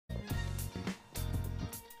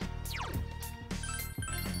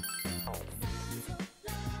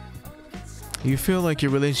You feel like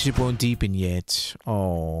your relationship won't deepen yet.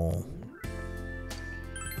 Oh.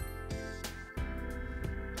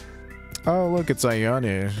 Oh, look, it's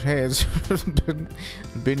Ayane. Hey, it's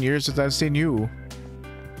been years since I've seen you.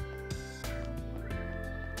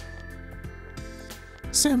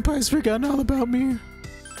 Senpai's forgotten all about me.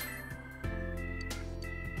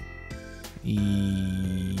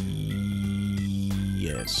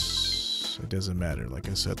 Yes. It doesn't matter. Like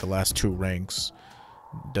I said, the last 2 ranks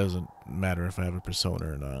doesn't matter if I have a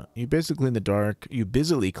persona or not. You basically in the dark. You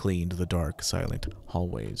busily cleaned the dark, silent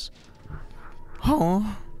hallways. Huh?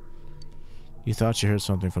 You thought you heard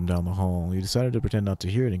something from down the hall. You decided to pretend not to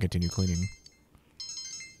hear it and continue cleaning.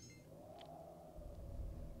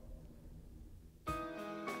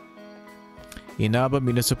 Inaba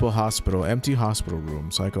Municipal Hospital. Empty hospital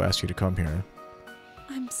room. Psycho asked you to come here.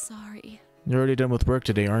 I'm sorry. You're already done with work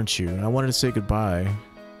today, aren't you? I wanted to say goodbye.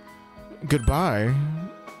 Goodbye?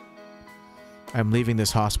 I'm leaving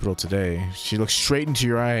this hospital today. She looked straight into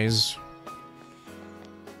your eyes.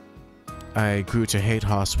 I grew to hate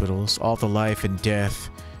hospitals, all the life and death.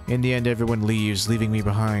 In the end, everyone leaves, leaving me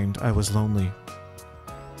behind. I was lonely.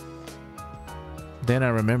 Then I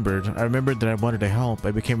remembered that I wanted to help.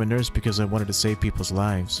 I became a nurse because I wanted to save people's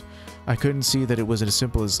lives. I couldn't see that it was as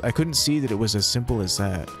simple as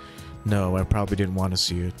that. No, I probably didn't want to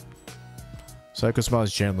see it. Psycho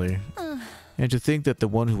smiles gently. And to think that the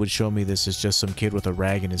one who would show me this is just some kid with a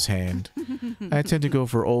rag in his hand. I tend to go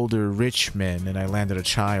for older, rich men, and I landed a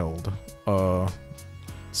child.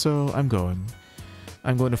 So I'm going.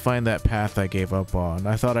 I'm going to find that path I gave up on.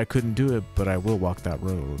 I thought I couldn't do it, but I will walk that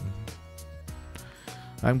road.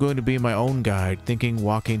 I'm going to be my own guide, thinking,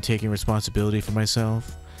 walking, taking responsibility for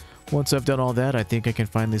myself. Once I've done all that, I think I can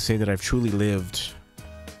finally say that I've truly lived.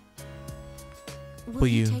 Will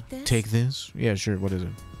you take this? Yeah, sure. What is it?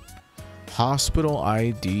 Hospital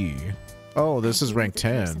ID. Oh, this is rank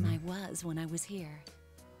 10. I was when I was here.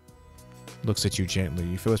 Looks at you gently.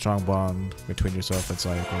 You feel a strong bond between yourself and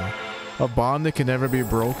Psycho. A bond that can never be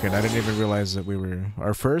broken. I didn't even realize that we were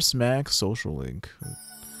our first max social link.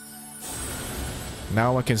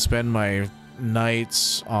 Now I can spend my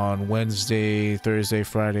nights on Wednesday, Thursday,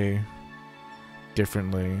 Friday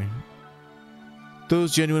differently.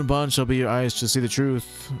 Those genuine bonds shall be your eyes to see the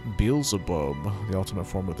truth. Beelzebub, the ultimate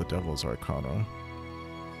form of the devil's arcana.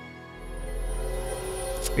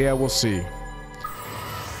 Yeah, we'll see.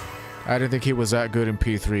 I didn't think he was that good in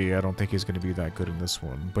P3. I don't think he's going to be that good in this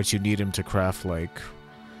one. But you need him to craft, like,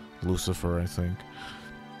 Lucifer, I think.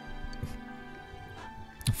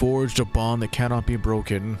 Forged a bond that cannot be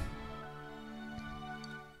broken.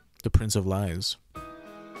 The Prince of Lies.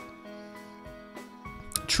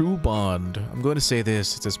 True bond. I'm going to say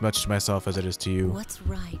this. It's as much to myself as it is to you. What's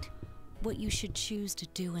right? What you should choose to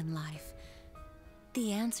do in life.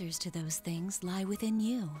 The answers to those things lie within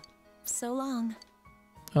you. So long.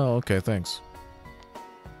 Oh, okay, thanks.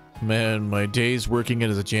 Man, my days working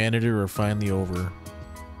as a janitor are finally over.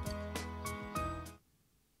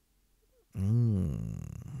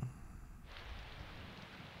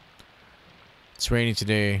 It's raining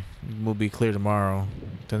today. It will be clear tomorrow.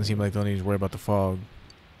 Doesn't seem like they'll need to worry about the fog.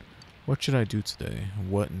 What should I do today?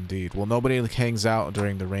 What indeed? Well, nobody hangs out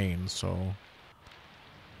during the rain, so...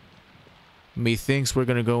 Methinks we're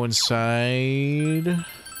gonna go inside.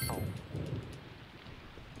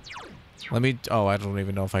 Let me... Oh, I don't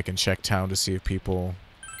even know if I can check town to see if people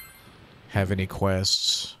have any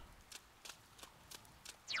quests.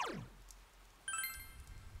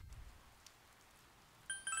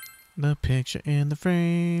 The picture in the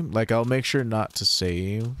frame. Like, I'll make sure not to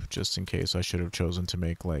save, just in case I should have chosen to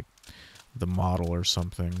make, like, the model or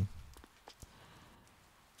something.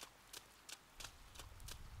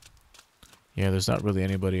 Yeah, there's not really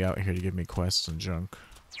anybody out here to give me quests and junk.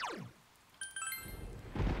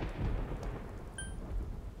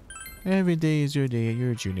 Every day is your day.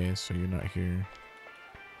 You're Junes, so you're not here.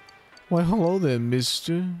 Why, hello then,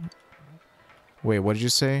 mister. Wait, what did you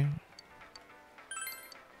say?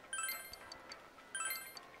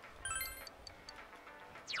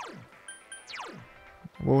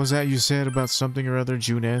 What was that you said about something or other,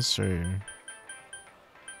 Junes, or...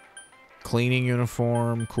 Cleaning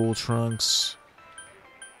uniform, cool trunks.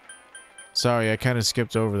 Sorry, I kind of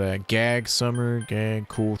skipped over that. Gag summer, gag,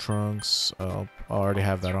 cool trunks. I'll already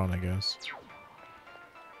have that on, I guess.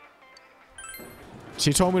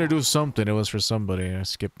 She told me to do something. It was for somebody. I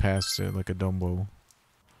skipped past it like a Dumbo.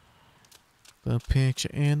 The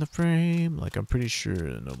picture in the frame. Like, I'm pretty sure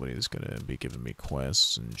nobody's gonna be giving me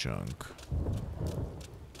quests and junk.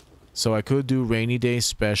 So I could do rainy day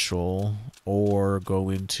special or go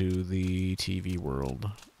into the TV world.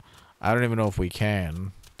 I don't even know if we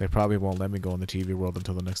can. They probably won't let me go in the TV world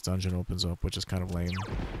until the next dungeon opens up, which is kind of lame.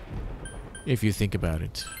 If you think about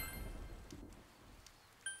it.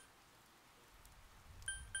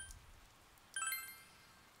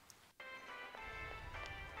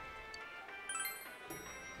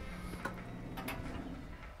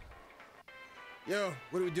 Yo,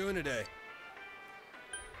 what are we doing today?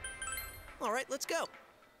 All right, let's go.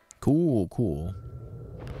 Cool, cool.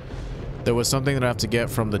 There was something that I have to get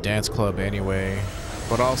from the dance club anyway.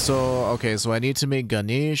 But also, okay, so I need to make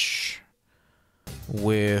Ganesh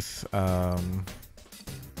with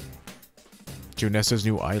Junessa's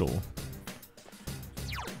new idol.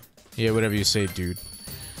 Yeah, whatever you say, dude.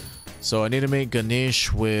 So I need to make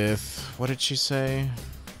Ganesh with, what did she say?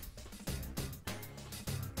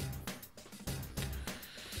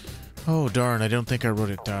 Oh darn, I don't think I wrote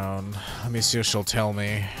it down. Let me see if she'll tell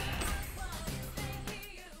me.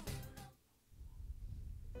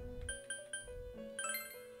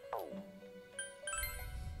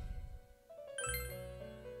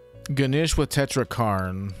 Ganesh with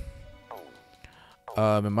Tetrakarn.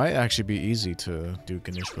 It might actually be easy to do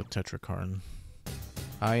Ganesh with Tetrakarn.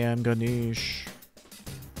 I am Ganesh.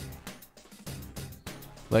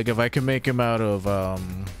 Like if I can make him out of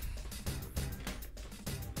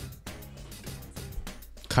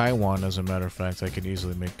Kaiwan, as a matter of fact, I can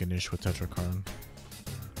easily make Ganesh with Tetrakarn.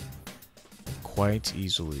 Quite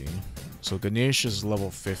easily. So Ganesh is level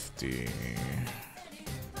 50.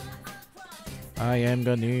 I am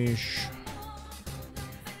Ganesh.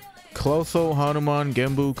 Clotho, Hanuman,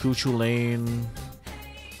 Gembu, Kuchu Lane.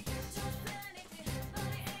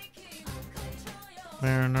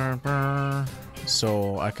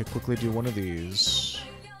 So I could quickly do one of these.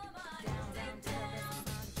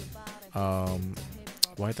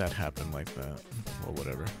 Why'd that happen like that? Well,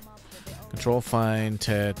 whatever. Control Find,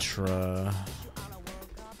 Tetrakarn.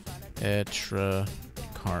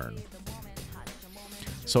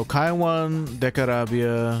 So Kaiwan,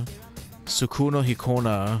 Dekarabia, Sukuno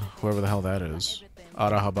Hikona, whoever the hell that is,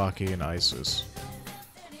 Arahabaki, and Isis.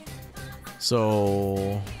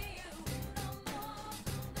 So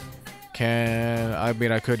I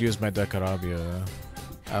mean I could use my Dekarabia.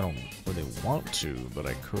 I don't really want to, but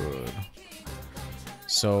I could.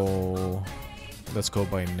 So let's go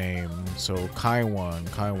by name. So Kaiwan,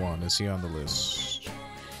 is he on the list?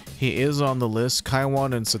 He is on the list.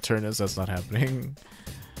 Kaiwan and Saturnus, that's not happening.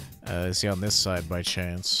 Is he on this side by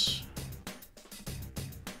chance?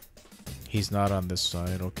 He's not on this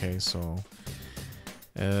side. Okay, so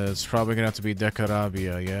it's probably gonna have to be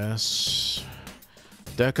Dekarabia, yes.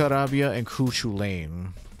 Dekarabia and Kuchu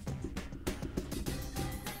Lane.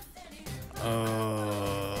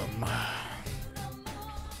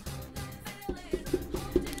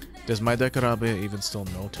 Does my Dekarabia even still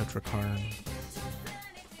know Tetrakarn?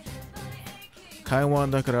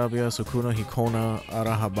 Kaiwan, Dekarabia, Sukuna, Hikona,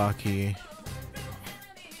 Arahabaki.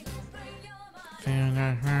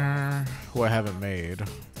 Who I haven't made.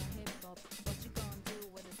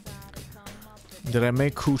 Did I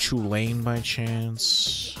make Kuchu Lane by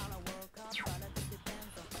chance?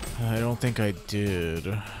 I don't think I did.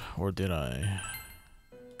 Or did I?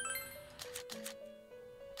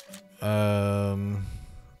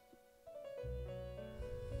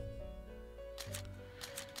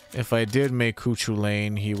 If I did make Kuchu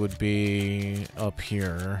Lane, he would be up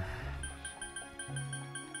here.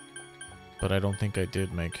 But I don't think I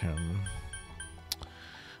did make him.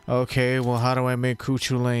 Okay, well how do I make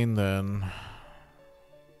Kuchu Lane then?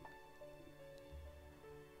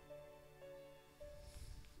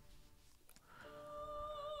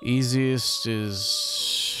 Easiest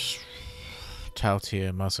is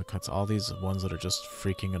Tautia, Masakatsu, all these ones that are just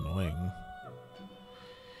freaking annoying.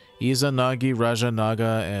 Izanagi, Raja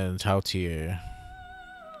Naga, and Tautia.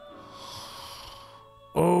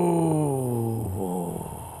 Oh.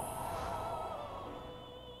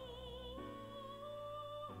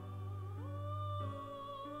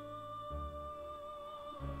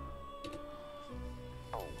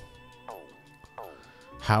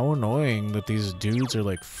 How annoying that these dudes are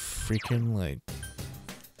like freaking like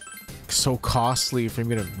so costly for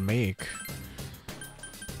me to make.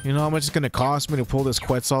 You know how much it's gonna cost me to pull this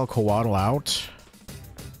Quetzalcoatl out?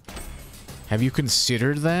 Have you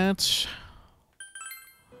considered that?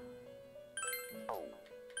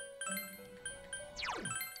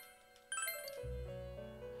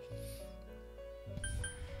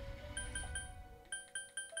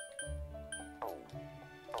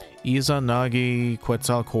 Izanagi,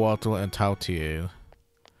 Quetzalcoatl, and Tautia.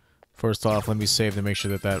 First off, let me save to make sure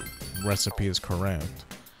that that recipe is correct.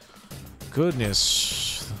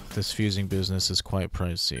 Goodness, this fusing business is quite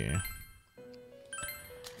pricey.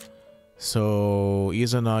 So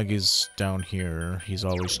Izanagi's down here. He's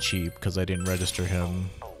always cheap because I didn't register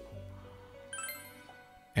him.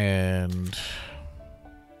 And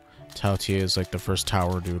Tautier is like the first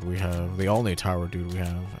tower dude we have. The only tower dude we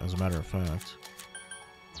have, as a matter of fact.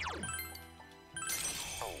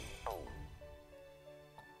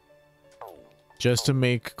 Just to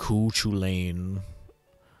make Kuchu Lane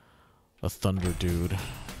a thunder dude.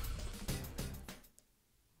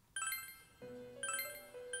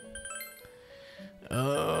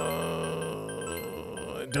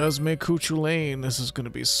 It does make Kuchu Lane. This is gonna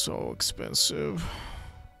be so expensive.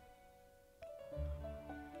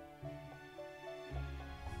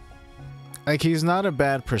 Like, he's not a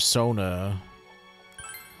bad persona.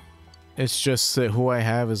 It's just that who I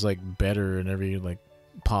have is like better in every like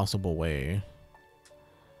possible way.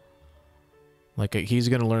 Like, he's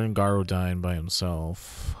gonna learn Garodine by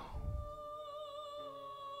himself.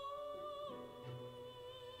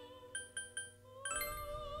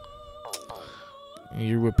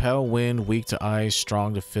 You repel wind, weak to ice,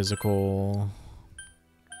 strong to physical.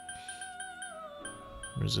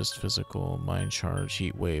 Resist physical, mind charge,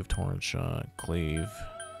 heat wave, torrent shot, cleave.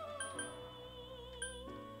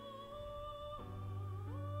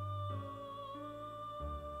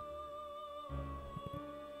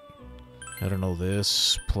 I don't know,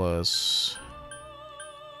 this plus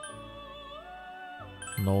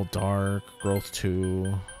no dark, growth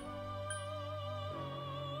 2.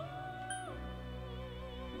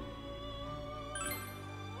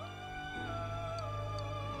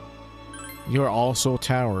 You're also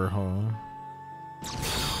tower, huh?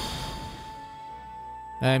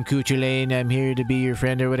 I'm Kuchu Lane, I'm here to be your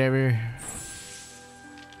friend or whatever.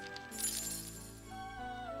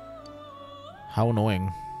 How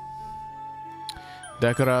annoying.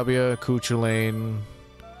 Dekarabia, Kuchu Lane.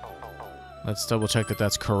 Let's double check that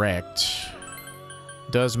that's correct.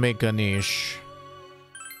 Does make Ganesh.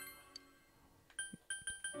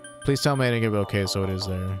 Please tell me I didn't get it. Okay, so it is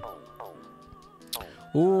there.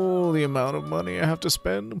 Ooh, the amount of money I have to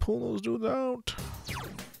spend to pull those dudes out.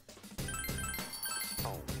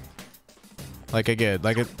 Like, again,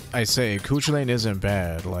 like I say, Kuchu Lane isn't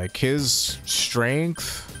bad. Like, his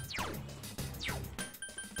strength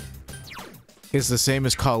is the same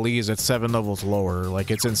as Kali's at 7 levels lower.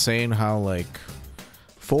 Like, it's insane how, like,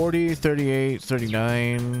 40, 38,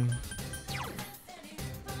 39...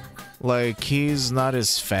 Like, he's not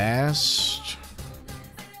as fast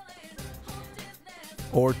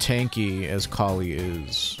or tanky as Kali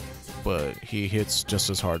is, but he hits just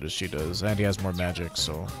as hard as she does, and he has more magic,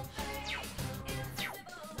 so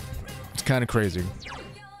it's kind of crazy.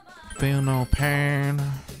 Feel no pain.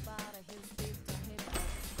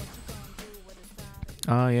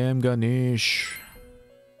 I am Ganesh.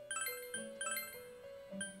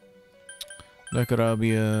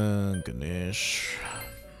 Dekarabia, Ganesh.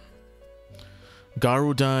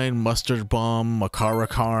 Garodine, Mustard Bomb,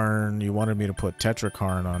 Makarakarn. You wanted me to put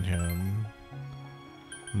Tetrakarn on him.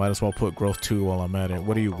 Might as well put Growth 2 while I'm at it.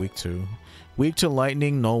 What are you weak to? Weak to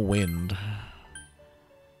lightning, no wind.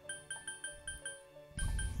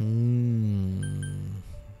 One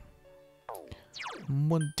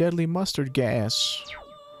deadly mustard gas.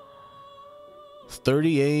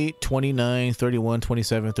 38, 29, 31,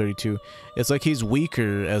 27, 32. It's like he's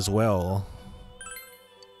weaker as well.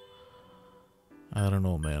 I don't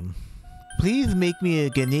know, man. Please make me a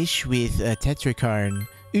Ganesh with a Tetrakarn.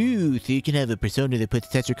 Ooh, so you can have a persona that puts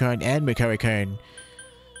Tetrakarn and Makarakarn.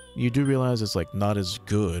 You do realize it's like not as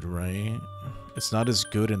good, right? It's not as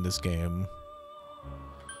good in this game.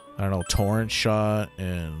 I don't know, Torrent Shot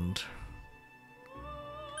and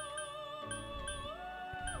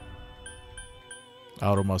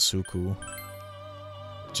Automasuku.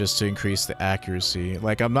 Just to increase the accuracy.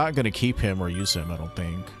 Like, I'm not gonna keep him or use him, I don't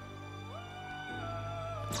think.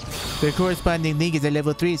 The corresponding link is at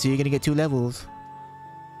level 3, so you're gonna get 2 levels.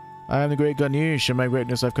 I am the great Ganesh, and my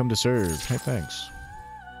greatness I've come to serve. Hey, thanks.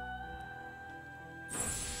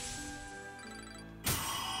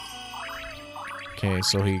 Okay,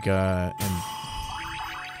 so he got...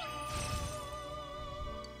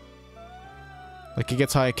 Like, he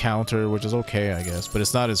gets high counter, which is okay, I guess. But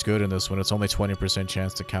it's not as good in this one. It's only 20%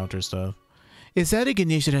 chance to counter stuff. Is that a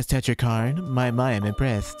Ganesh that has Tetrakarn? My, I'm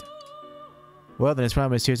impressed. Well, then as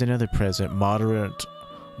promised, here's another present. Moderate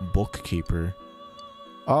Bookkeeper.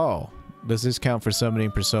 Oh. Does this count for summoning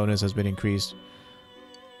personas has been increased?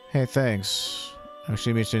 Hey, thanks. I'm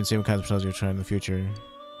actually interested in seeing what kinds of personas you're trying in the future.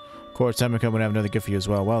 Of course, time will come when I have another gift for you as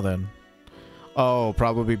well. Well, then. Oh,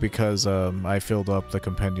 probably because I filled up the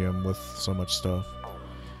compendium with so much stuff.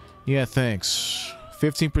 Yeah, thanks.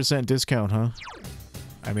 15% discount, huh?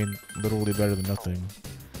 I mean, literally better than nothing.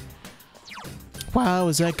 Wow,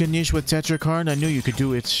 is that Ganesh with Tetrakarn? I knew you could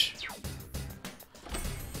do it.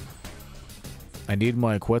 I need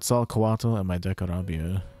my Quetzalcoatl and my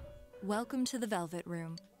Decarabia. Welcome to the Velvet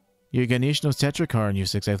Room. Your Ganesh knows Tetrakarn. You've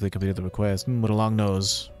successfully completed the request. With a long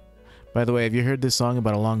nose. By the way, have you heard this song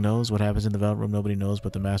about a long nose? What happens in the Velvet Room? Nobody knows,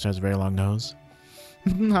 but the master has a very long nose.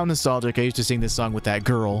 How nostalgic. I used to sing this song with that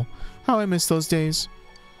girl. How I miss those days.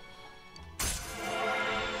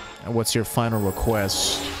 And what's your final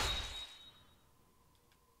request?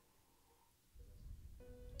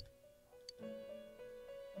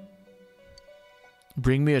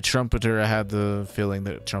 Bring me a trumpeter. I had the feeling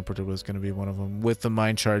that trumpeter was going to be one of them. With the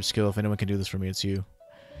mind charge skill, if anyone can do this for me, it's you.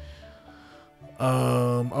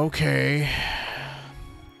 Okay.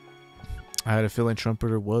 I had a feeling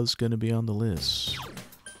trumpeter was going to be on the list.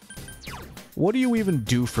 What do you even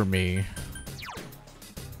do for me?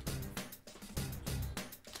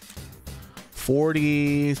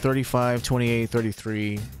 40, 35, 28,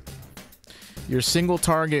 33. You're single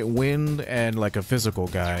target wind and like a physical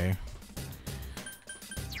guy.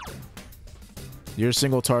 You're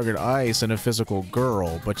single target ice and a physical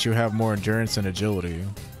girl, but you have more endurance and agility,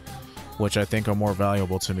 which I think are more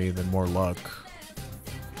valuable to me than more luck.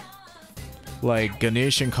 Like,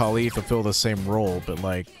 Ganesh and Kali fulfill the same role, but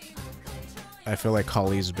like, I feel like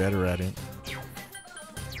Kali's better at it.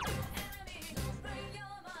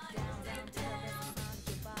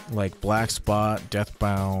 Like Black Spot,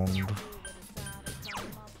 Deathbound.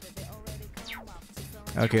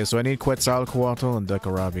 Okay, so I need Quetzalcoatl and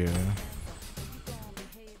Decarabia.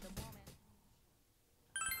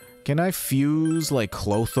 Can I fuse, like,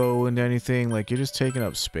 Clotho into anything? Like, you're just taking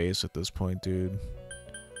up space at this point, dude.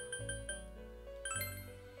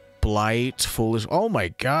 Blight, Foolish... Oh my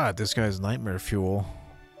god, this guy's nightmare fuel.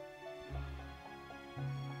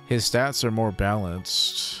 His stats are more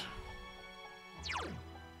balanced.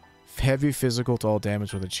 Heavy physical to all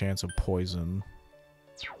damage with a chance of poison.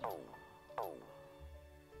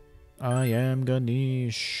 I am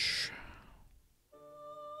Ganesh.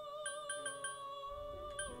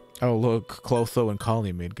 Oh look, Clotho and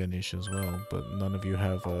Kali made Ganesh as well, but none of you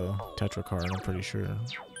have a Tetrakarn, I'm pretty sure.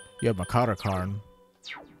 You have Makarakarn.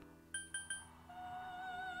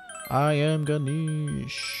 I am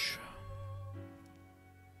Ganesh.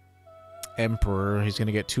 Emperor, he's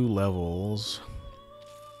gonna get 2 levels.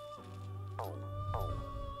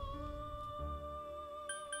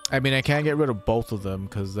 I mean, I can't get rid of both of them,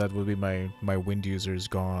 because that would be my wind users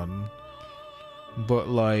gone. But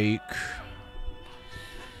like...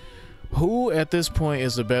 who at this point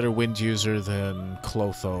is a better wind user than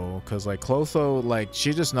Clotho? Because like Clotho, like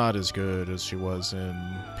she's just not as good as she was in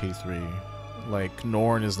P3. Like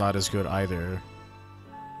Norn is not as good either.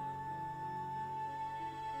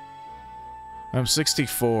 I'm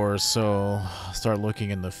 64, so start looking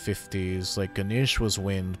in the 50s. Like Ganesh was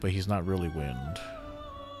wind, but he's not really wind.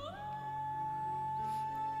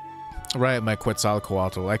 Right, my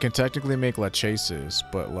Quetzalcoatl. I can technically make Lachesis,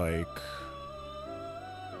 but like...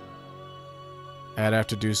 I'd have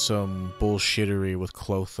to do some bullshittery with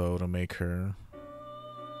Clotho to make her.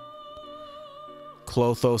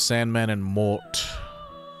 Clotho, Sandman, and Mort.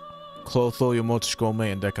 Clotho,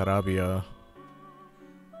 Yomotsushkome, and Decarabia.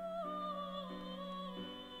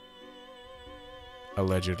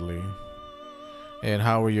 Allegedly. And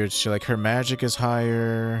how are your... like, her magic is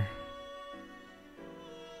higher.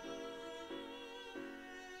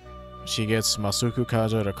 She gets Masuku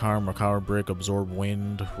Kaja, Rakar, Makara Brick, Absorb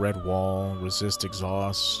Wind, Red Wall, Resist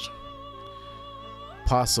Exhaust.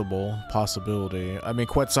 Possibility. I mean,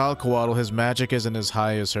 Quetzalcoatl, his magic isn't as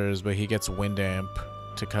high as hers, but he gets Wind Amp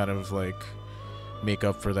to kind of, like, make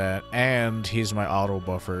up for that. And he's my auto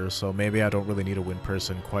buffer, so maybe I don't really need a wind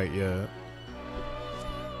person quite yet.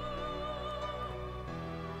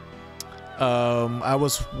 I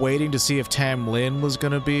was waiting to see if Tam Lin was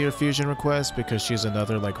gonna be a fusion request because she's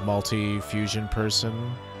another like multi-fusion person.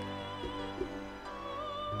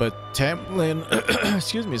 But Tam Lin,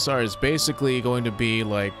 excuse me, sorry, is basically going to be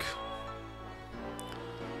like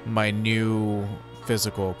my new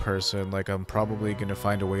physical person. Like I'm probably gonna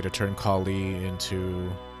find a way to turn Kali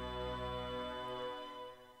into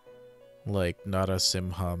like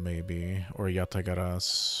Narasimha maybe, or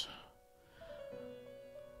Yatagaras.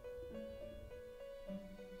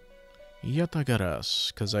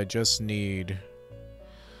 Yatagaras, because I just need...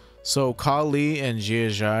 So, Kali and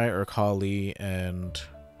Jiejai, or Kali and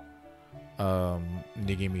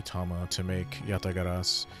Nigimitama to make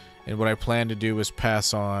Yatagaras. And what I plan to do is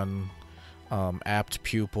pass on Apt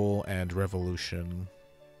Pupil and Revolution.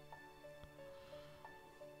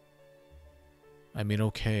 I mean,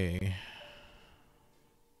 okay.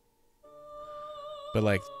 But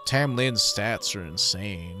like Tam Lin's stats are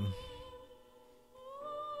insane.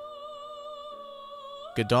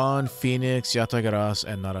 Gadon, Phoenix, Yatagaras,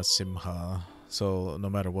 and Narasimha. So no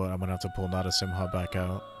matter what, I'm gonna have to pull Narasimha back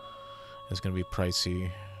out. It's gonna be pricey.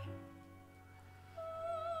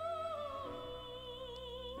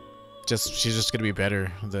 She's just gonna be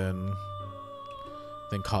better than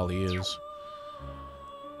Kali is.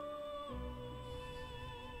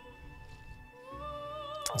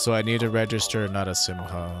 So I need to register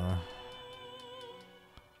Narasimha.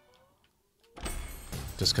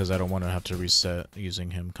 Just because I don't want to have to reset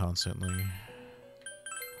using him constantly.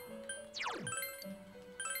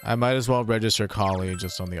 I might as well register Kali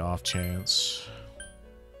just on the off chance.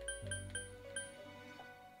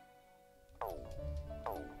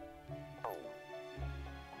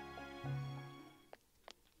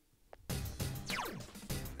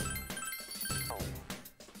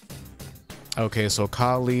 Okay, so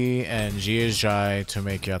Kali and Jiajai to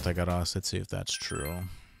make Yatagaras. Let's see if that's true.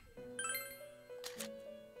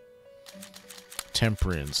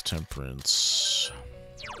 Temperance.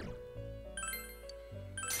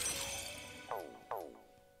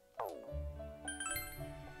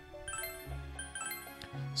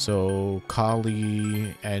 So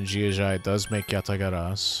Kali and Jiajai does make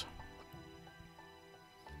Yatagaras.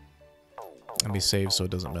 Let me save so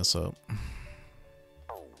it doesn't mess up.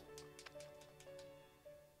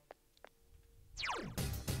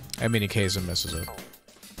 I mean, in case it messes up.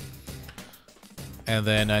 And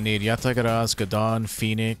then I need Yatagaras, Gadon,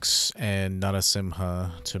 Phoenix, and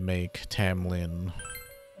Narasimha to make Tam Lin.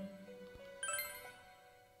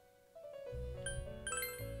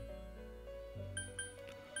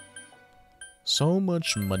 So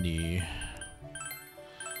much money.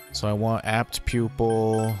 So I want Apt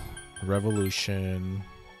Pupil, Revolution.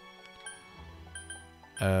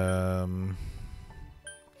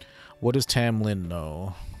 What does Tam Lin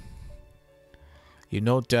know? You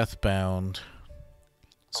know Deathbound.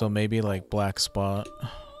 So maybe like Black Spot.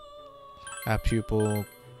 Apt Pupil.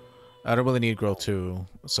 I don't really need Growth 2.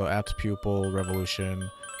 So Apt Pupil, Revolution,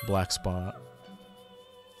 Black Spot.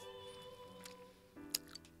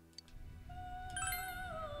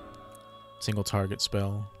 Single target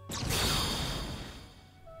spell.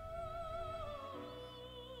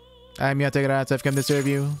 I'm Yatagaras, I've come to serve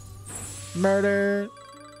you. Murder!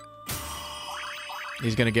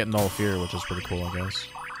 He's gonna get Null Fear, which is pretty cool, I guess.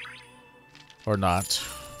 Or not.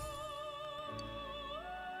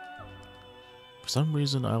 For some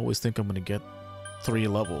reason, I always think I'm gonna get 3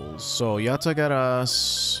 levels. So,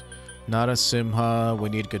 Yatagaras, Narasimha, we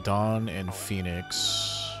need Gadon, and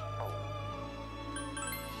Phoenix.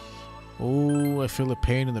 Oh, I feel a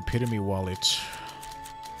pain in the pit of me wallet.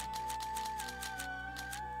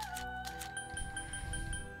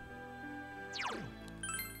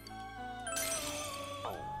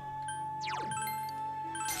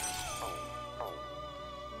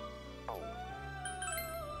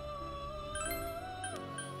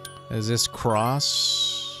 Is this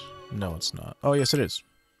cross? No, it's not. Oh, yes, it is.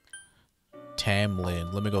 Tam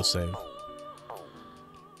Lin. Let me go save.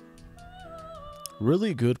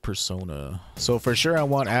 Really good persona. So for sure I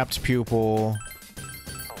want Apt Pupil,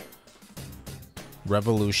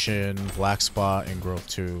 Revolution, Black Spot, and Growth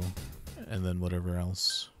 2. And then whatever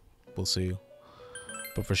else. We'll see.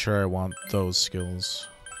 But for sure I want those skills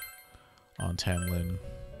on Tam Lin.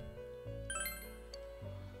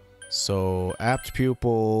 So Apt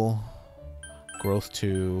Pupil, Growth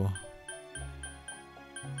 2,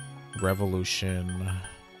 Revolution,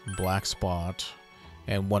 Black Spot,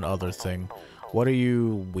 and one other thing. What are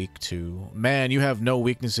you weak to? Man, you have no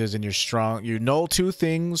weaknesses and you're strong. You know 2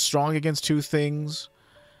 things, strong against 2 things.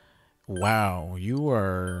 Wow, you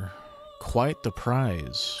are quite the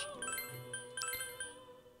prize.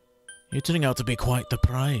 You're turning out to be quite the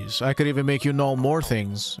prize. I could even make you know more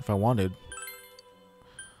things if I wanted.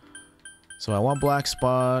 So I want Black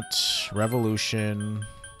Spot, Revolution,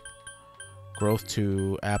 Growth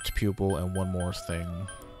 2, Apt Pupil, and one more thing.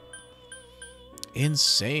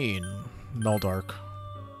 Insane. Null Dark.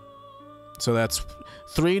 So that's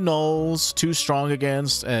 3 nulls, 2 strong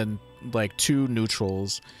against, and like 2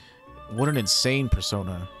 neutrals. What an insane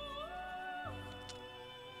persona.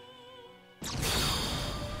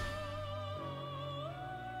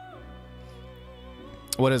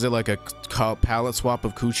 What is it, like a palette swap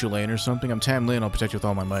of Kuchu Lane or something? I'm Tam Lin, I'll protect you with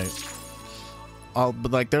all my might.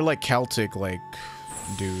 But like, they're like Celtic, like,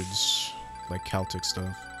 dudes. Like Celtic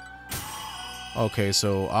stuff. Okay,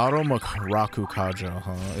 so Auto Raku Kaja,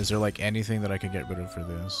 huh? Is there like anything that I could get rid of for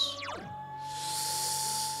this?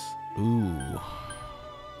 Ooh.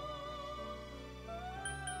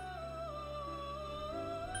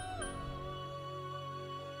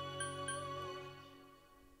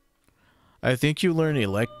 I think you learn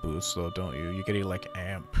elect boost though, don't you? You get elect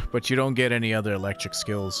amp, but you don't get any other electric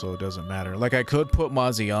skills, so it doesn't matter. Like I could put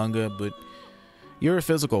Mazayanga, but you're a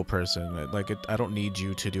physical person. Like I don't need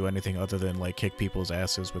you to do anything other than like kick people's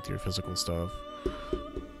asses with your physical stuff.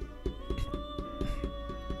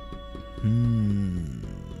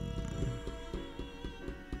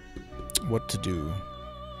 What to do?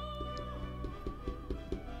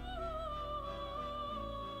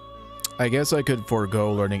 I guess I could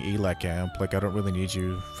forego learning Elec Amp. Like, I don't really need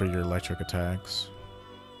you for your electric attacks.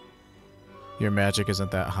 Your magic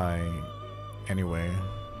isn't that high anyway.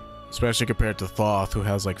 Especially compared to Thoth, who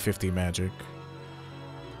has like 50 magic.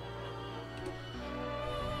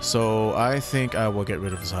 So, I think I will get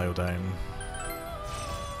rid of Zyodyne.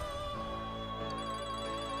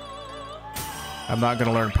 I'm not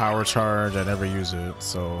gonna learn Power Charge, I never use it,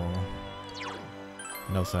 so...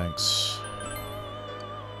 no thanks.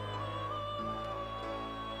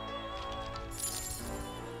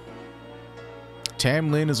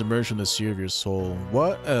 Tamlin has emerged from the sea of your soul.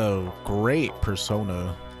 What a great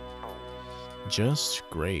persona. Just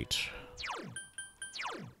great.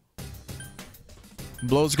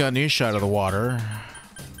 Blows Ganesh out of the water.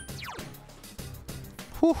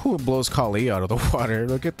 Whoo, blows Kali out of the water.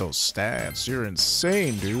 Look at those stats. You're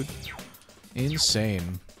insane, dude.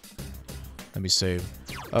 Insane. Let me save.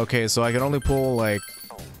 Okay, so I can only pull, like,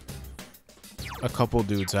 a couple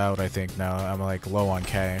dudes out, I think, now. I'm, like, low on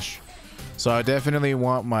cash. So I definitely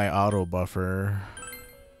want my auto buffer.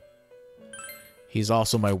 He's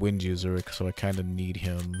also my wind user, so I kind of need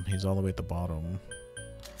him. He's all the way at the bottom.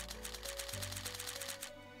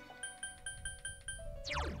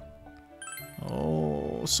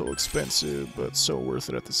 Oh, so expensive, but so worth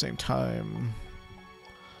it at the same time.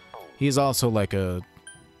 He's also like a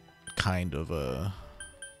kind of a...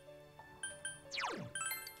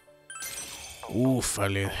 Oof, I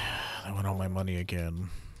went all my money again.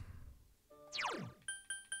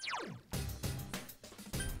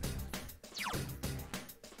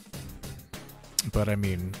 But I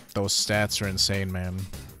mean, those stats are insane, man.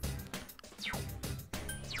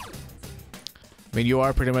 I mean, you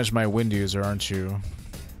are pretty much my wind user, aren't you?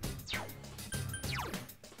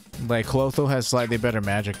 Like, Clotho has slightly better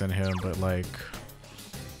magic than him, but like...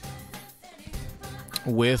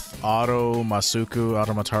 with Auto Masuku,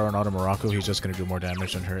 Auto Mataro, and Auto Morocco, he's just gonna do more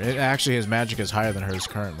damage than her. Actually, his magic is higher than hers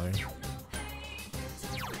currently.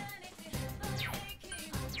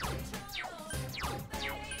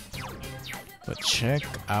 But check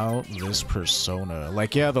out this persona.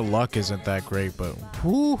 Like, yeah, the luck isn't that great, but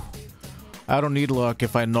whoo! I don't need luck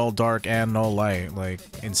if I null dark and null light. Like,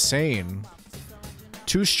 insane.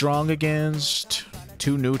 2 strong against,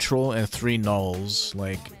 2 neutral, and 3 nulls.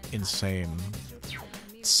 Like, insane.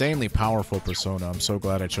 Insanely powerful persona. I'm so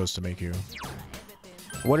glad I chose to make you.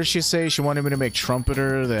 What did she say? She wanted me to make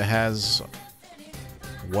Trumpeter that has...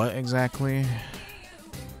 what exactly?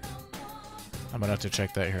 I'm gonna have to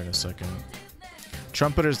check that here in a second.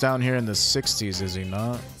 Trumpeter's down here in the 60s, is he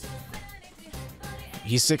not?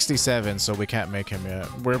 He's 67, so we can't make him yet.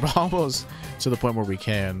 We're almost to the point where we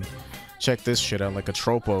can. Check this shit out, like a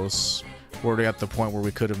Tropos. We're already at the point where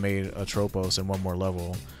we could have made a Tropos in one more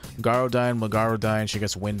level. Garodyne, Magarodyne, she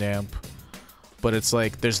gets Wind Amp. But it's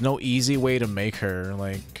like, there's no easy way to make her.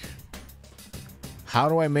 Like, how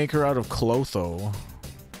do I make her out of Clotho?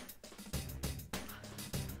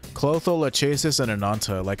 Clotho, Lachesis, and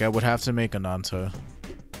Ananta. Like, I would have to make Ananta.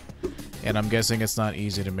 And I'm guessing it's not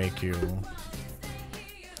easy to make you.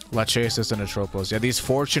 Lachesis and Atropos. Yeah, these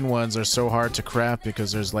fortune ones are so hard to craft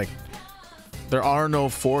because there's like... there are no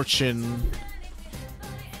fortune...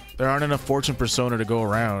 there aren't enough fortune persona to go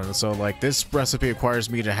around. So, like, this recipe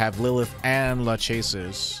requires me to have Lilith and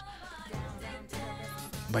Lachesis.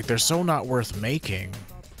 Like, they're so not worth making.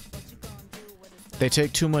 They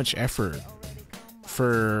take too much effort.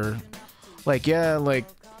 For... like, yeah, like...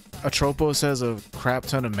 Atropos has a crap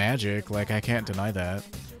ton of magic, like, I can't deny that.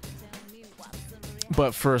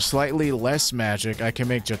 But for slightly less magic, I can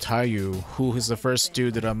make Jatayu, who is the first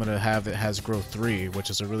dude that I'm gonna have that has growth 3,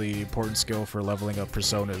 which is a really important skill for leveling up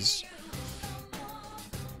personas.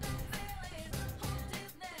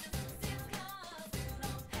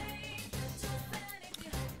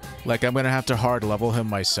 Like, I'm gonna have to hard level him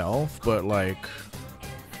myself, but like...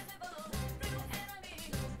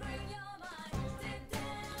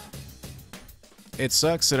 it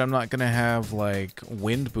sucks that I'm not gonna have, like,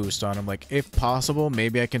 wind boost on him. Like, if possible,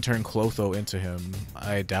 maybe I can turn Clotho into him.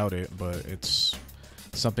 I doubt it, but it's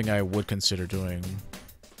something I would consider doing.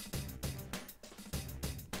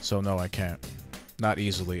 So no, I can't. Not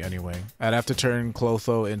easily, anyway. I'd have to turn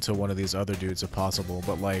Clotho into one of these other dudes if possible,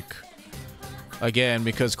 but, like... Again,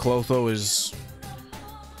 because Clotho is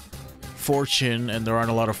Fortune and there aren't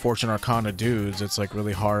a lot of Fortune Arcana dudes, it's like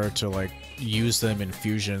really hard to like use them in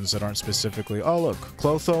fusions that aren't specifically, oh look,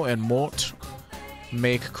 Clotho and Mort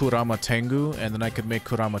make Kurama Tengu, and then I could make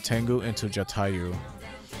Kurama Tengu into Jatayu.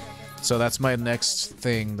 So that's my next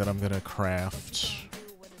thing that I'm gonna craft.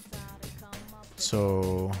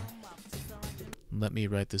 So let me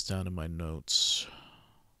write this down in my notes.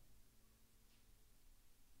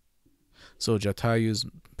 So Jatayu's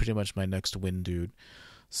pretty much my next win dude.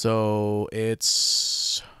 So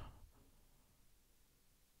it's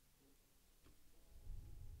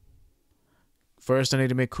first I need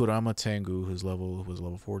to make Kurama Tengu, who's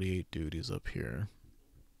level 48 dude. He's up here.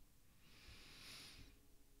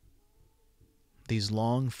 These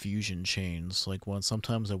long fusion chains, like one,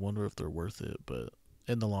 sometimes I wonder if they're worth it, but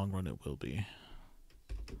in the long run it will be.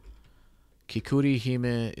 Kikuri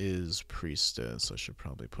Hime is priestess. I should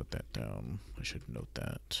probably put that down. I should note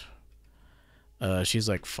that. She's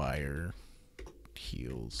like fire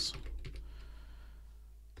heals.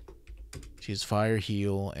 She's fire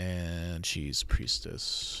heal and she's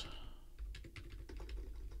priestess.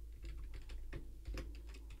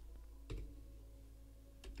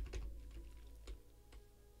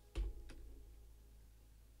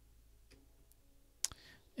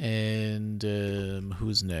 And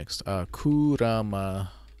who's next? Kurama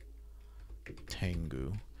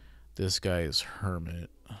Tengu. This guy is Hermit.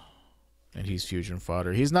 And he's fusion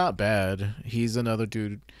fodder. He's not bad. He's another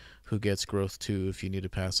dude who gets growth 2 if you need to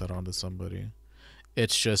pass that on to somebody.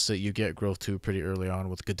 It's just that you get growth 2 pretty early on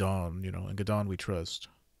with Gadon, you know, and Gadon we trust.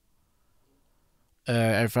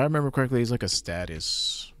 If I remember correctly, he's like a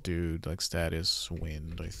status dude, like status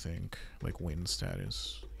wind, I think. Like wind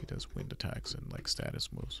status. He does wind attacks and like status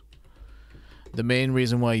moves. The main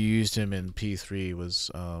reason why you used him in P3 was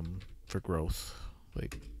for growth.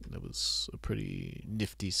 Like, that was a pretty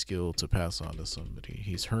nifty skill to pass on to somebody.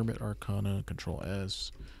 He's Hermit Arcana, Control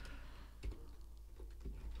S.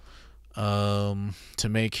 To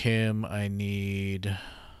make him, I need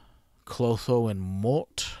Clotho and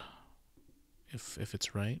Mort, if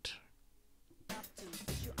it's right.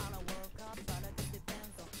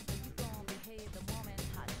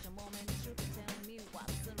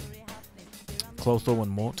 Clotho and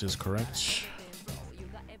Mort is correct.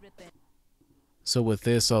 So with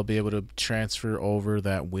this, I'll be able to transfer over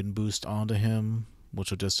that wind boost onto him, which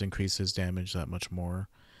will just increase his damage that much more.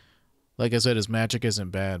 Like I said, his magic isn't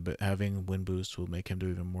bad, but having wind boost will make him do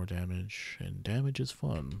even more damage, and damage is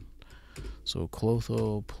fun. So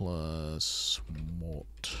Clotho plus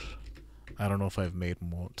Mort. I don't know if I've made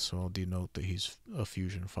Mort, so I'll denote that he's a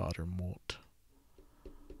fusion fodder Mort.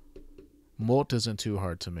 Mort isn't too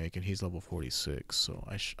hard to make, and he's level 46, so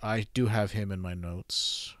I do have him in my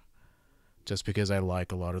notes. Just because I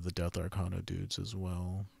like a lot of the Death Arcana dudes as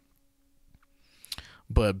well.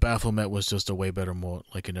 But Baphomet was just a way better Mort.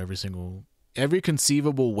 Like in every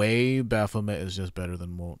conceivable way, Baphomet is just better than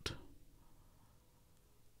Mort.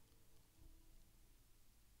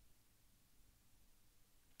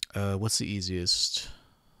 What's the easiest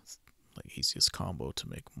combo to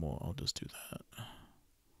make Mort? I'll just do that.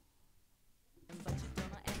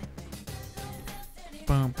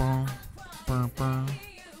 Bum, bum, bum, bum.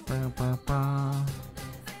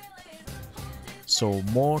 So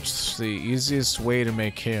Mort, the easiest way to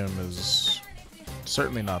make him is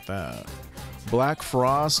certainly not that. Black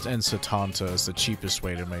Frost and Satanta is the cheapest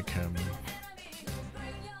way to make him.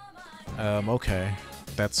 Okay,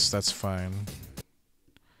 that's fine.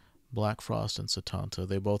 Black Frost and Satanta,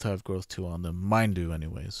 they both have growth 2 on them. Mine do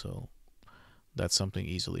anyway, so that's something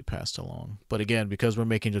easily passed along. But again, because we're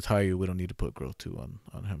making Jatayu, we don't need to put growth 2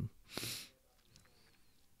 on him.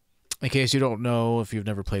 In case you don't know, if you've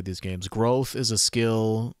never played these games, growth is a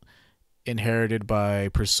skill inherited by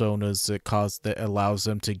personas that allows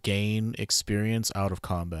them to gain experience out of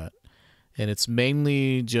combat. And it's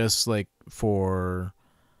mainly just like for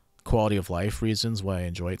quality of life reasons why I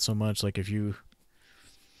enjoy it so much. Like if you,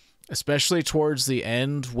 especially towards the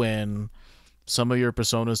end when some of your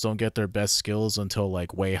personas don't get their best skills until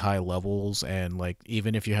like way high levels, and like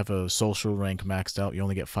even if you have a social rank maxed out, you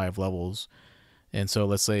only get 5 levels. And so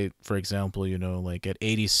let's say, for example, you know, like at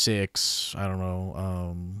 86, I don't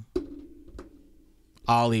know,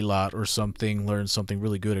 Alilat or something learns something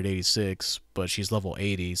really good at 86, but she's level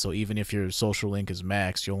 80. So even if your social link is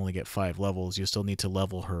maxed, you only get 5 levels. You still need to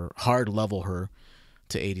level her, hard level her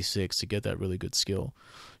to 86 to get that really good skill.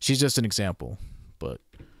 She's just an example, but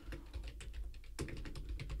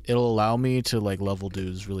it'll allow me to like level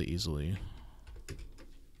dudes really easily.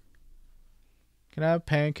 Can I have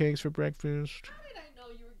pancakes for breakfast? How did I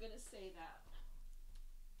know you were gonna say that?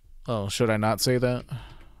 Oh, should I not say that?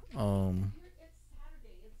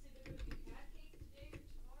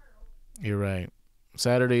 You're right.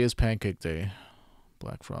 Saturday is Pancake Day.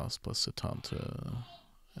 Black Frost plus Satanta.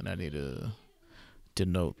 And I need to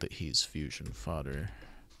denote that he's fusion fodder.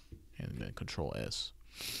 And then Control S.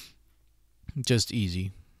 Just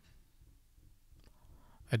easy.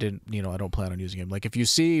 I don't plan on using him. Like, if you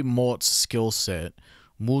see Mort's skill set,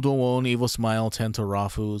 Mudowon, Evil Smile, Tenta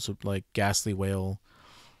Rafu's, like, Ghastly Whale.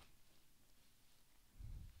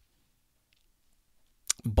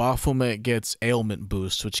 Baphomet gets Ailment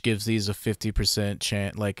Boost, which gives these a 50%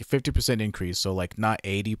 chance, like, 50% increase. So, like, not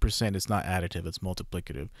 80%, it's not additive, it's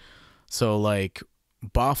multiplicative. So, like,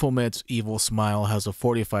 Baphomet's Evil Smile has a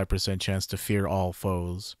 45% chance to fear all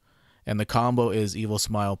foes. And the combo is Evil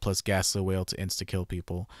Smile plus Ghastly Whale to insta-kill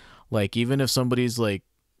people. Like, even if somebody's, like,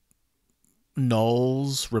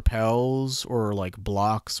 nulls, repels, or, like,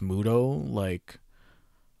 blocks Mudo, like,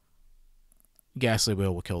 Ghastly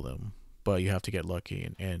Whale will kill them. But you have to get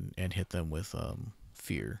lucky and hit them with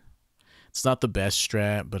fear. It's not the best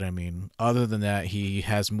strat, but I mean, other than that, he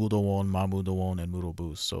has Mudowon, Mamudowon, and Mudo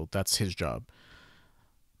Boost, so that's his job.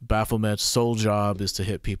 Baphomet's sole job is to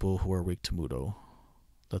hit people who are weak to Mudo.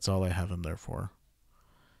 That's all I have him there for.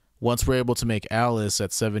 Once we're able to make Alice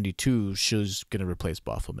at 72, she's going to replace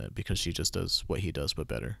Baphomet because she just does what he does, but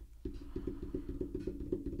better.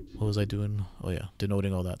 What was I doing? Oh yeah,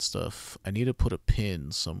 denoting all that stuff. I need to put a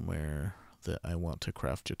pin somewhere that I want to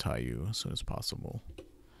craft Jatayu as soon as possible.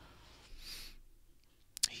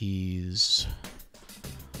 He's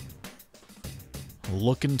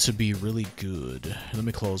looking to be really good. Let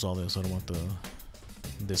me close all this. I don't want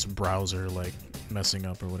this browser like messing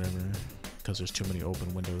up or whatever because there's too many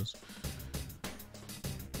open windows.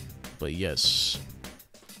 But yes,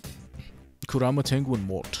 Kurama Tengu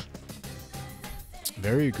Mort.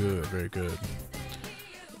 Very good, very good.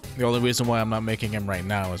 The only reason why I'm not making him right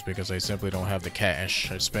now is because I simply don't have the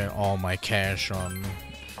cash. I spent all my cash on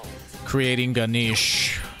creating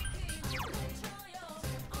Ganesh.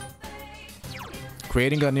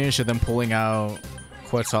 Creating Ganesh and then pulling out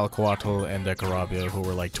Quetzalcoatl and Decarabia, who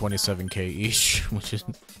were like 27k each, which is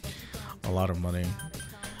a lot of money.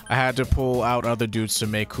 I had to pull out other dudes to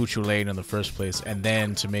make Kuchu Lane in the first place, and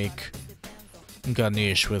then to make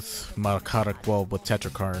Ganesh with Markarak, well, with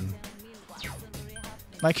Tetrakarn.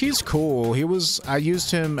 Like, he's cool. I used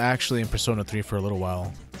him actually in Persona 3 for a little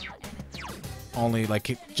while. Only,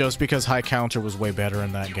 like, just because High Counter was way better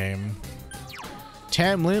in that game.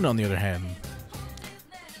 Tam Lin, on the other hand.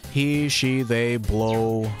 He, she, they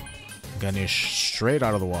blow Ganesh straight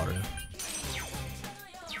out of the water.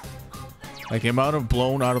 Like, the amount of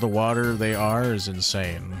blown out of the water they are is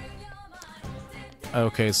insane.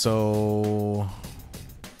 Okay, so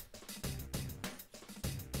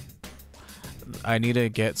I need to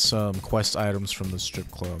get some quest items from the strip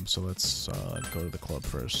club, so let's go to the club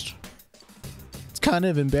first. It's kind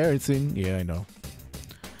of embarrassing. Yeah, I know.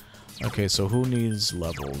 Okay, so who needs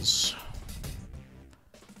levels?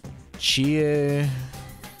 Chie,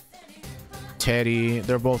 Teddy,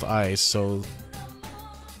 they're both ice, so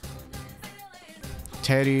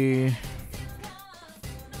Teddy,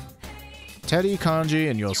 Kanji,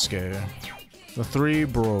 and Yosuke. The three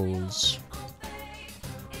bros.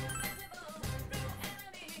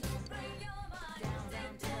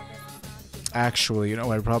 Actually, you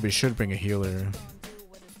know, I probably should bring a healer.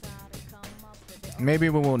 Maybe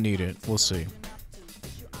we won't need it. We'll see.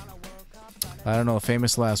 I don't know.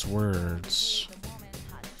 Famous last words.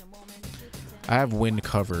 I have wind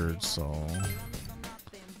covered, so...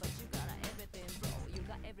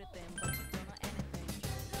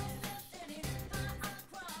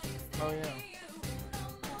 Oh, yeah.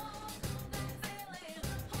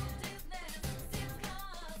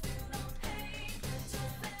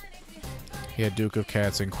 He had Duke of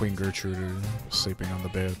Cats and Queen Gertrude sleeping on the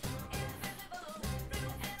bed.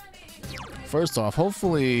 First off,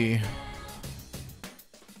 hopefully...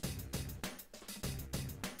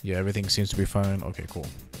 Yeah, everything seems to be fine. Okay, cool.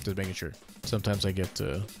 Just making sure. Sometimes I get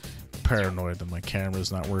paranoid that my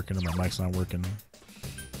camera's not working and my mic's not working.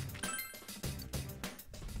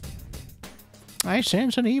 I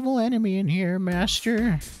sense an evil enemy in here,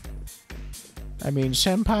 master. I mean,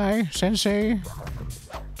 senpai, sensei.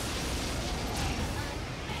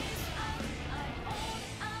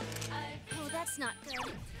 Oh, that's not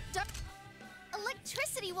good.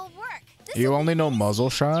 Electricity will work. You only know muzzle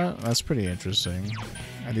shot? That's pretty interesting.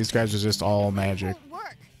 And these guys are just all magic. Won't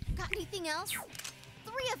work. Got anything else? 3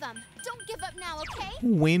 of them. Don't give up now, okay?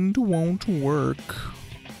 Wind won't work.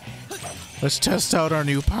 Let's test out our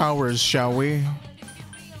new powers, shall we?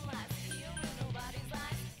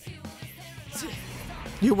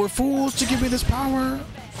 You were fools to give me this power.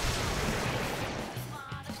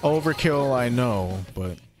 Overkill, I know,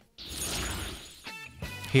 but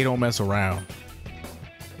he don't mess around.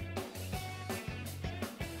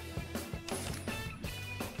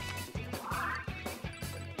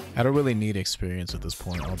 I don't really need experience at this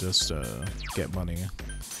point. I'll just get money.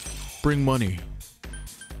 Bring money.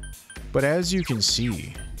 But as you can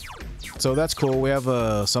see, so that's cool. We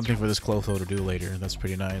have something for this Clotho to do later. That's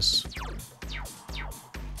pretty nice.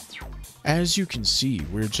 As you can see,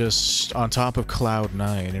 we're just on top of Cloud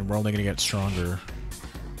 9 and we're only gonna get stronger.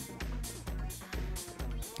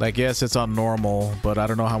 Like, yes, it's on normal, but I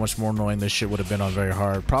don't know how much more annoying this shit would have been on very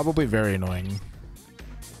hard. Probably very annoying.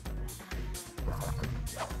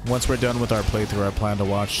 Once we're done with our playthrough, I plan to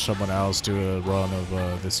watch someone else do a run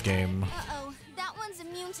of this game. Uh-oh, that one's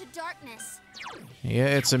immune to darkness. Yeah,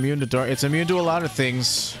 it's immune to dark. It's immune to a lot of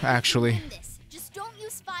things, actually. Just don't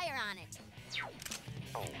use fire on it.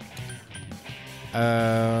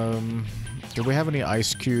 Do we have any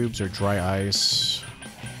ice cubes or dry ice?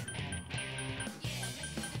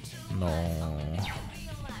 No.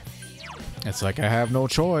 It's like I have no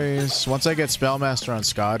choice. Once I get Spellmaster on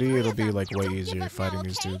Scotty, it'll be like way easier fighting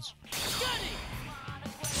these dudes.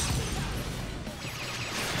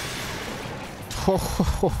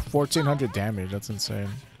 1400 damage, that's insane.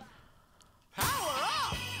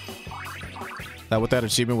 That what that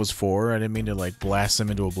achievement was for? I didn't mean to like blast them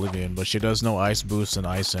into oblivion, but she does know ice boost and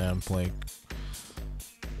ice amp. Like,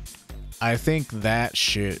 I think that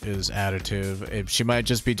shit is additive. She might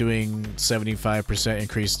just be doing 75%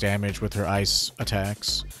 increased damage with her ice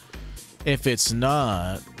attacks. If it's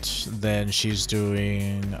not, then she's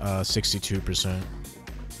doing 62%.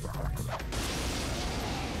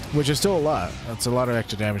 Which is still a lot. That's a lot of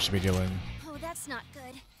extra damage to be dealing. Oh, that's not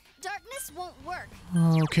good. Darkness won't work.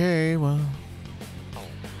 Okay, well.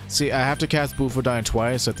 See, I have to cast Bufodine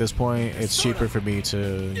twice. At this point, it's cheaper for me to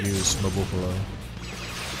use Mabufalo.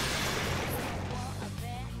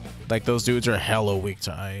 Like, those dudes are hella weak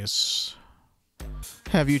to ice.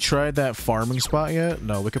 Have you tried that farming spot yet?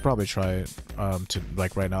 No, we could probably try it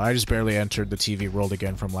like right now. I just barely entered the TV world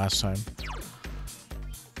again from last time.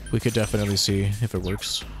 We could definitely see if it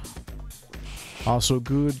works. Also,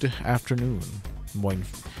 good afternoon.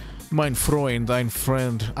 Mein Freund, ein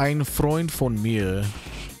Freund von mir.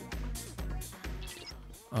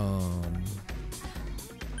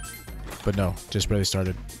 But no, just barely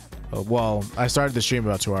started. Well, I started the stream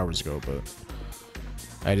about 2 hours ago, but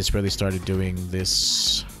I just barely started doing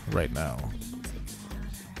this right now.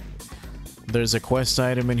 There's a quest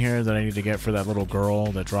item in here that I need to get for that little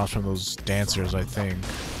girl that drops from those dancers, I think.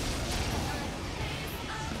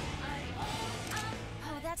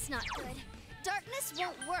 Oh, that's not good. Darkness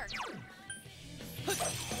won't work.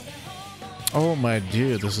 Oh my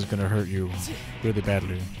dear, this is gonna hurt you really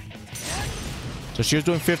badly. So she was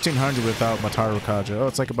doing 1500 without Mataru Kaja. Oh,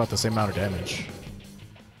 it's like about the same amount of damage.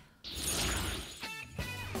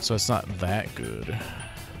 So it's not that good.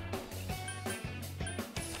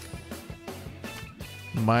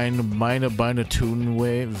 Meine Beine tun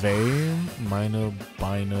weh. Meine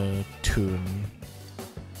Beine tun.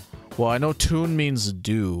 Well, I know tun means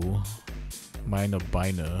do. Meine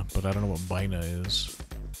Beine, but I don't know what Beine is.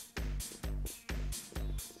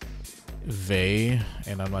 Weh,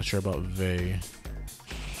 and I'm not sure about weh.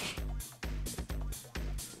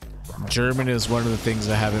 German is one of the things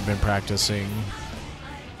I haven't been practicing.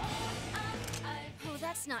 Oh,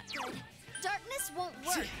 that's not good. Darkness won't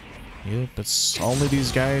work. Yep, it's only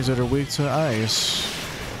these guys that are weak to ice.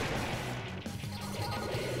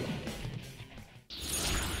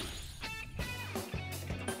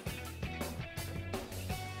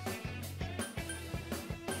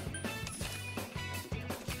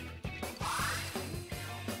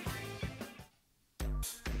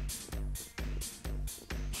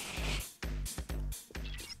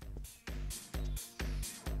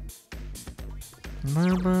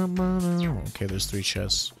 Okay, there's 3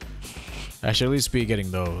 chests. I should at least be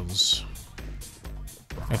getting those.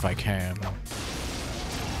 If I can.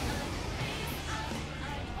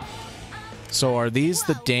 So are these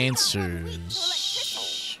the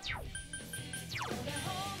dancers?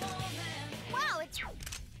 Wow,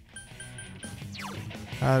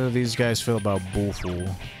 How do these guys feel about Bufu?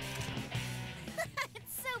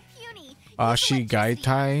 it's so puny. Ashi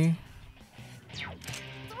Gaitai?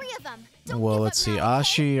 3 of them. Don't Well, give let's up see. now, okay?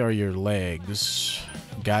 Ashi are your legs.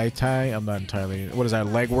 Gaitai, I'm not entirely... What is that,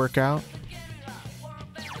 leg workout?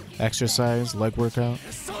 Exercise, leg workout?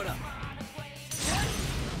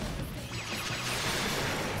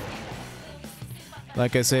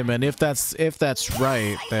 Like I say, man, if that's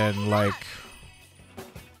right, then like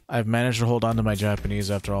I've managed to hold on to my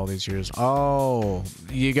Japanese after all these years. Oh,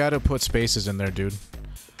 you gotta put spaces in there, dude.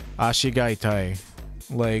 Ashigaitai.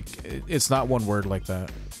 Like, it's not one word like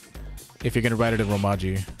that. If you're gonna write it in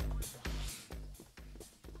Romaji.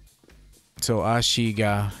 So,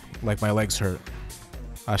 ashiga, like my legs hurt.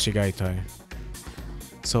 Ashigaitai.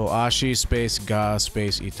 So, ashi space ga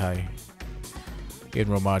space itai. In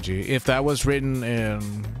Romaji. If that was written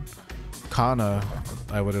in Kana,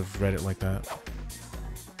 I would have read it like that.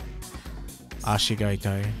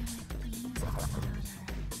 Ashigaitai.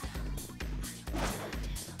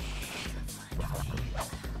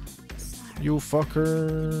 You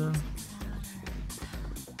fucker.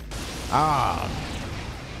 Ah.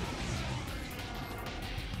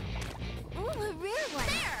 Ooh, a rare one.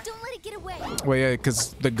 Don't let it get away. Well, yeah,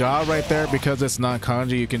 because the ga right there, because it's not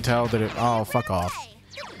kanji, you can tell that it. Oh, fuck off.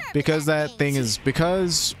 Because that thing is.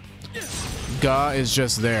 Because ga is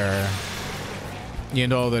just there. You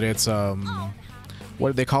know that it's,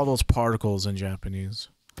 what do they call those particles in Japanese?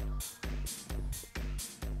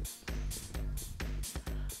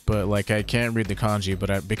 But, like, I can't read the kanji,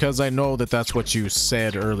 but because I know that that's what you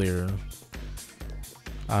said earlier.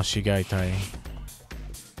 Ashigaitai.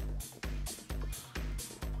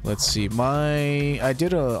 Let's see, I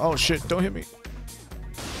did a, oh shit, don't hit me.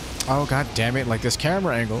 Oh, god damn it, like this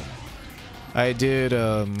camera angle. I did,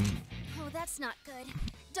 Oh, that's not good.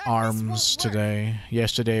 arms today.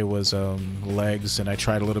 Yesterday was legs, and I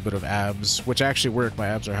tried a little bit of abs, which actually worked. My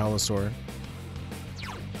abs are hella sore.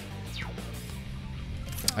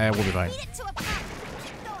 And we'll be fine.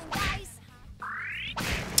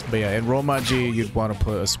 But yeah, in Romaji, you'd want to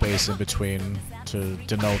put a space in between to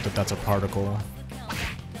denote that that's a particle.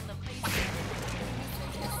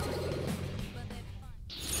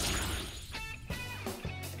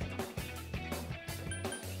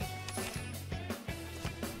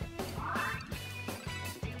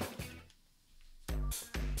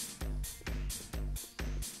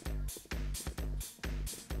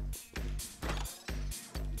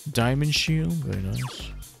 Diamond shield, very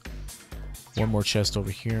nice. One more chest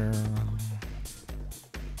over here.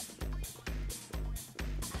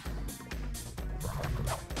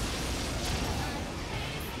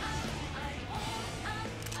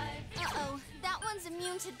 Uh-oh, that one's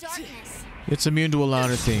immune to darkness. It's immune to a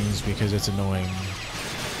lot of things because it's annoying.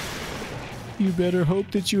 You better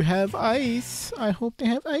hope that you have ice. I hope they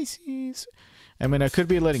have ices. I mean, I could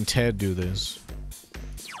be letting Ted do this.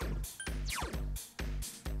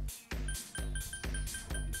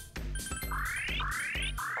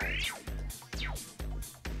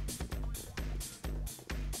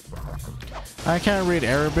 I can't read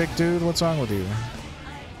Arabic, dude. What's wrong with you?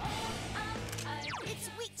 It's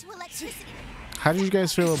weak to electricity. How do you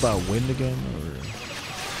guys feel about wind again? Or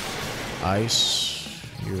ice?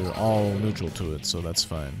 You're all neutral to it, so that's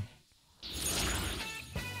fine.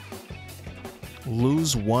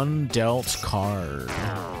 Lose one dealt card.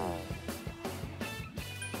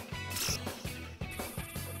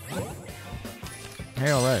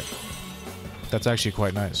 Hey, alright. That's actually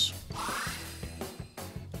quite nice.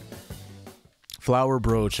 Flower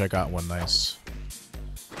brooch, I got one nice.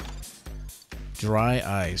 Dry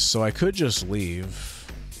ice, so I could just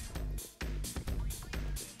leave.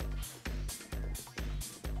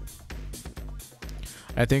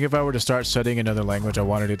 I think if I were to start studying another language, I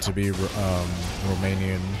wanted it to be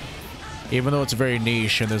Romanian. Even though it's very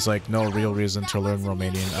niche and there's like no real reason to learn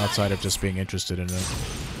Romanian outside of just being interested in it.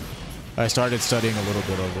 I started studying a little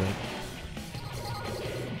bit of it.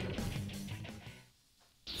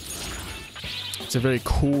 It's a very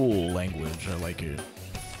cool language. I like it.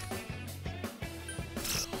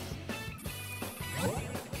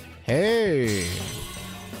 Hey!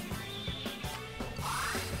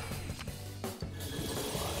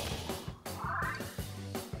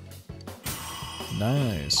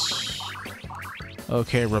 Nice.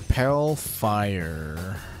 Okay, repel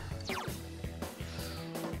fire.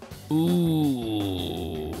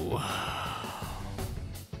 Ooh.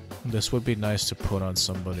 This would be nice to put on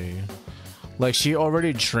somebody. Like, she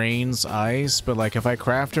already drains ice, but like if I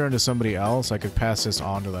craft her into somebody else, I could pass this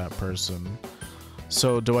on to that person.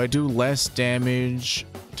 So do I do less damage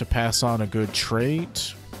to pass on a good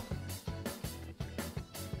trait?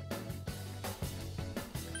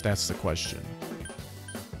 That's the question.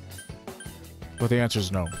 But the answer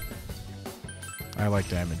is no. I like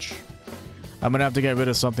damage. I'm gonna have to get rid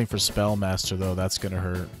of something for Spellmaster though, that's gonna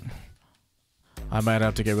hurt. I might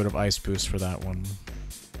have to get rid of Ice Boost for that one.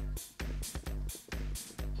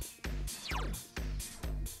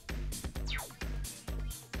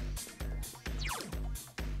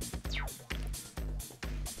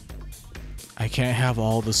 I can't have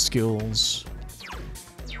all the skills.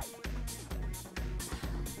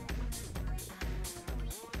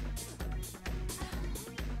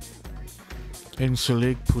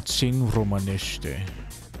 Insulik puțin românește.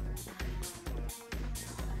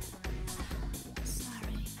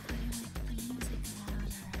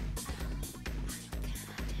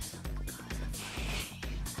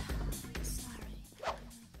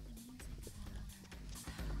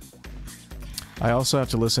 I also have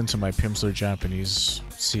to listen to my Pimsleur Japanese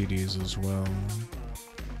CDs as well.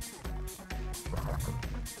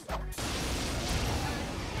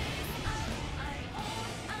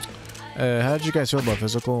 How did you guys feel about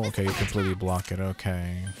physical? Okay, you completely block it.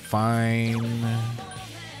 Okay, fine.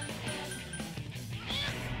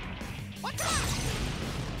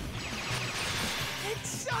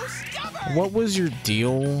 What was your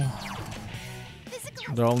deal?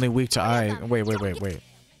 They're only weak to ice. Wait.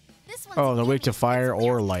 Oh, they're weak to fire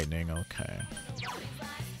or lightning. Okay.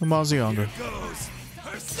 I'm Ozzy younger.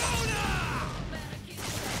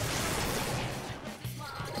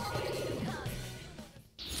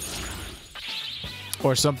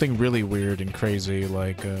 Or something really weird and crazy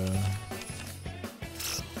like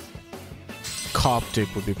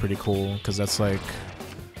Coptic would be pretty cool, because that's like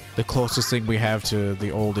the closest thing we have to the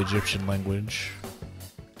old Egyptian language.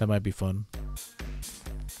 That might be fun.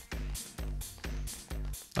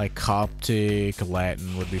 Like Coptic,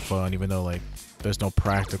 Latin would be fun, even though like there's no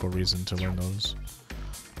practical reason to learn those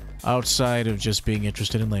outside of just being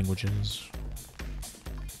interested in languages.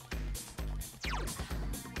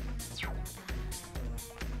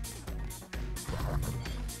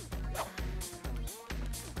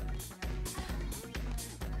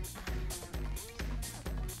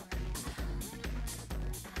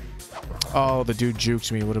 Oh, the dude juked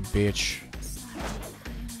me. What a bitch.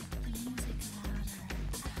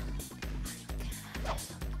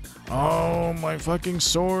 Oh, my fucking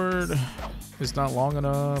sword is not long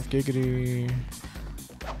enough. Giggity.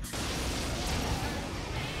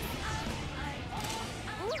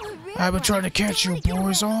 I've been trying to catch you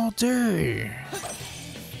boys all day.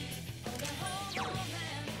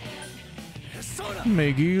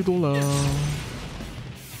 Megiddo.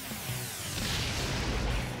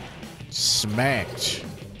 Smacked.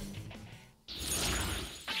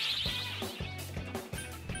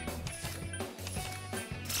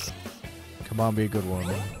 Come on, be a good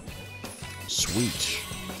one. Sweet.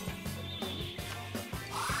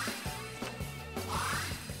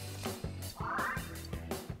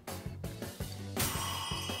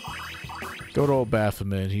 Go to old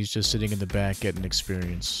Baphomet. He's just sitting in the back getting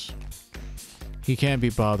experience. He can't be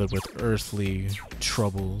bothered with earthly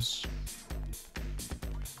troubles.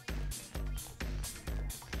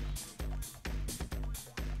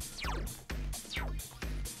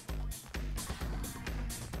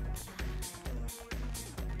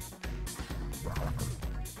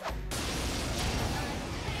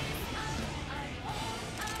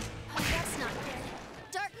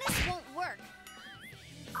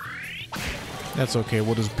 That's okay,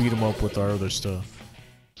 we'll just beat him up with our other stuff.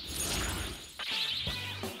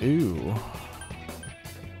 Ew.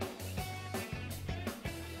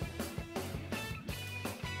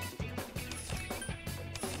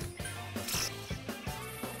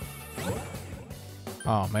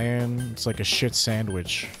 Oh man, it's like a shit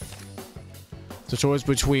sandwich. It's a choice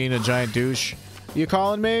between a giant douche. You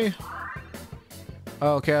calling me?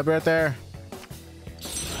 Oh, okay, I'll be right there.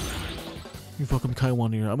 You fucking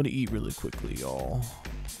Kaiwan here. I'm gonna eat really quickly, y'all.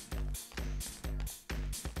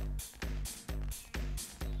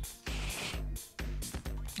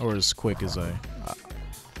 Or as quick as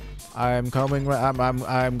I'm coming.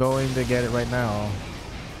 I'm going to get it right now.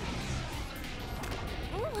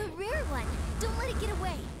 Ooh, a rare one. Don't let it get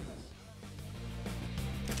away.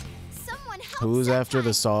 Someone help. Who's after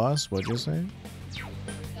the sauce? What'd you say?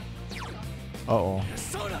 Uh-oh.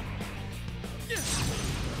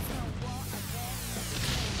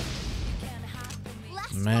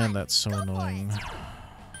 Man, that's so annoying.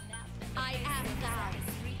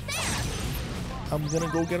 I'm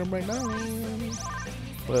gonna go get him right now.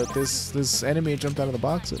 But this enemy jumped out of the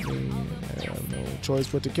box at me. I have no choice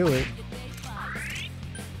but to kill it.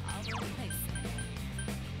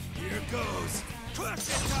 Here goes.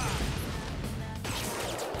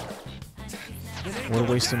 We're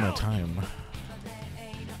wasting my time.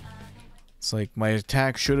 It's like my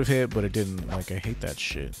attack should have hit, but it didn't. Like, I hate that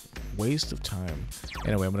shit. Waste of time.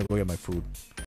 Anyway, I'm gonna go get my food.